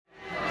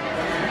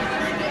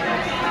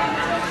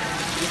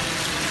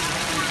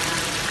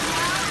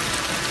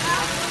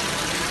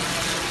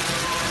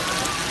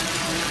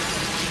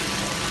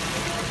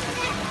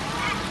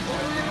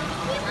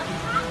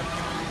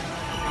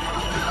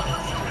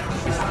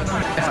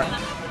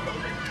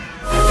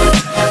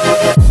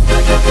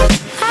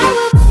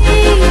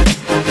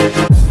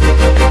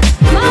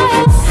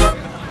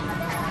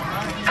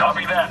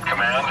Copy that,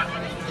 Command.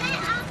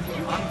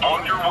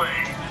 On your way.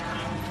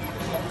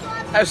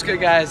 That was good,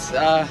 guys.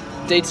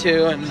 Day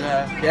 2, and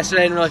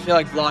yesterday I didn't really feel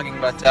like vlogging,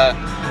 but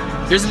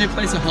here's a new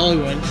place in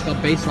Hollywood. It's called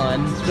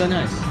Baseline. It's really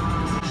nice.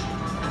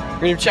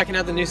 We're gonna be checking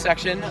out the new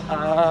section. It's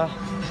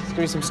gonna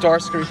be some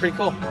stores. It's gonna be pretty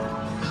cool.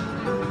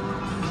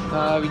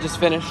 We just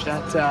finished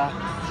at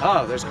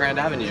oh, there's Grand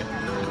Avenue.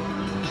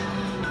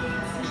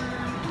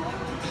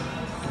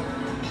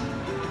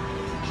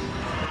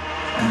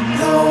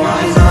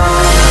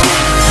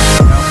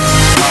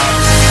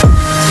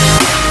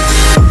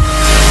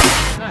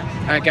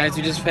 Alright guys,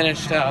 we just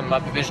finished up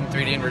at Vision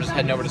 3D and we're just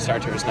heading over to Star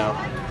Tours now.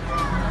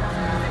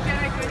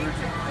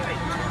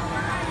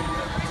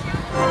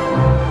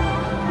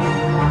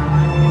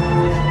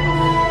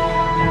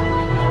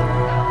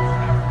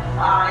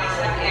 Eyes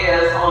and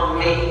ears on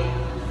me.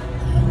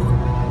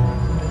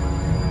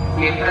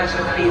 The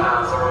better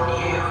females are on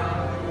you.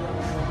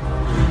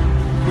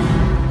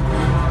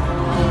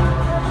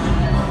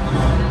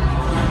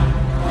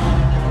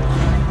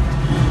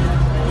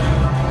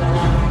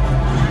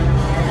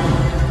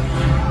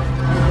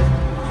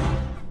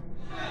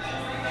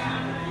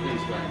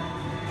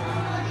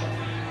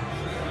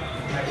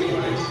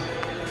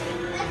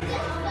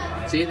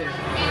 See you there.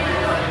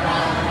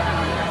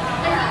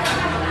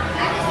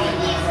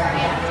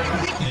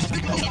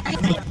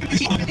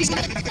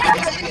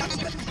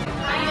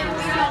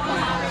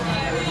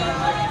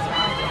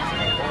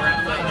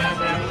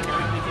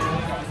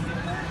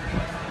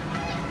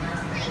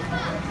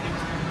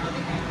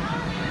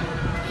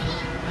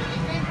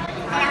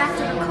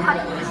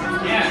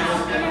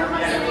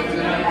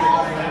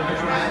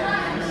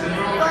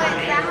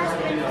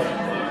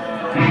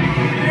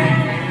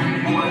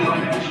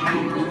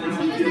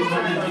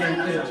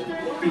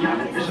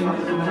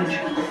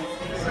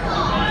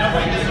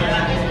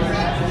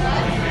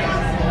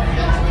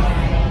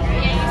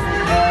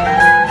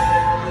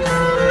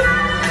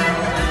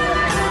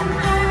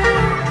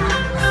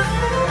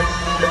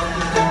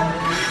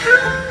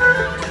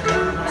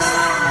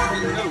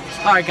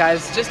 Alright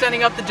guys, just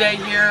ending up the day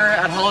here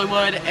at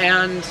Hollywood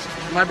and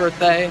my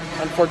birthday,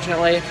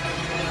 unfortunately.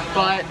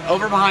 But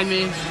over behind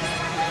me,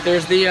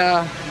 there's the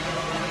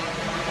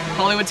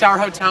Hollywood Tower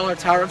Hotel, or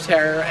Tower of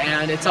Terror,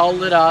 and it's all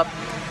lit up,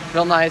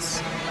 real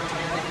nice.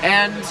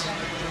 And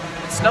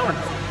it's snowing,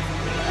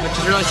 which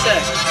is really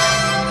sick.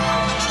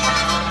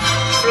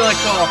 It's really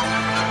cool.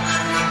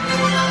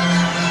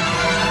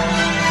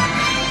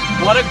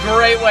 What a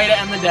great way to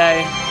end the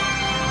day.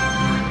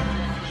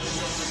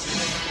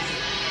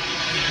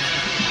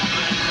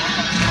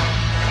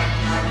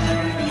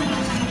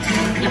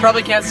 You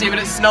probably can't see, but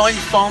it's snowing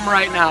foam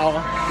right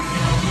now.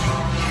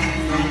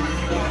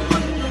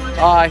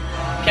 Oh, I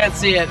can't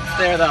see it. It's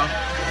there though.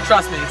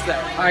 Trust me, it's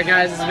there. Alright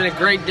guys, it's been a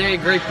great day,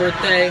 great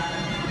birthday.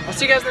 I'll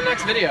see you guys in the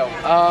next video.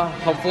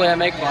 Hopefully I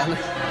make one.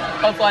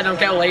 Hopefully I don't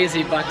get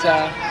lazy, but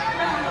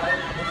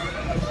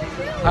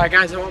alright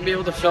guys, I won't be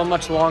able to film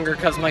much longer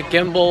because my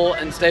gimbal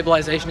and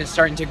stabilization is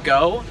starting to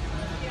go.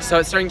 So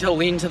it's starting to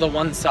lean to the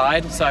one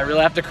side, so I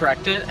really have to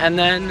correct it. And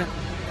then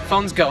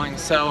phone's going,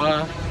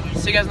 so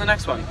see you guys in the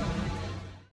next one.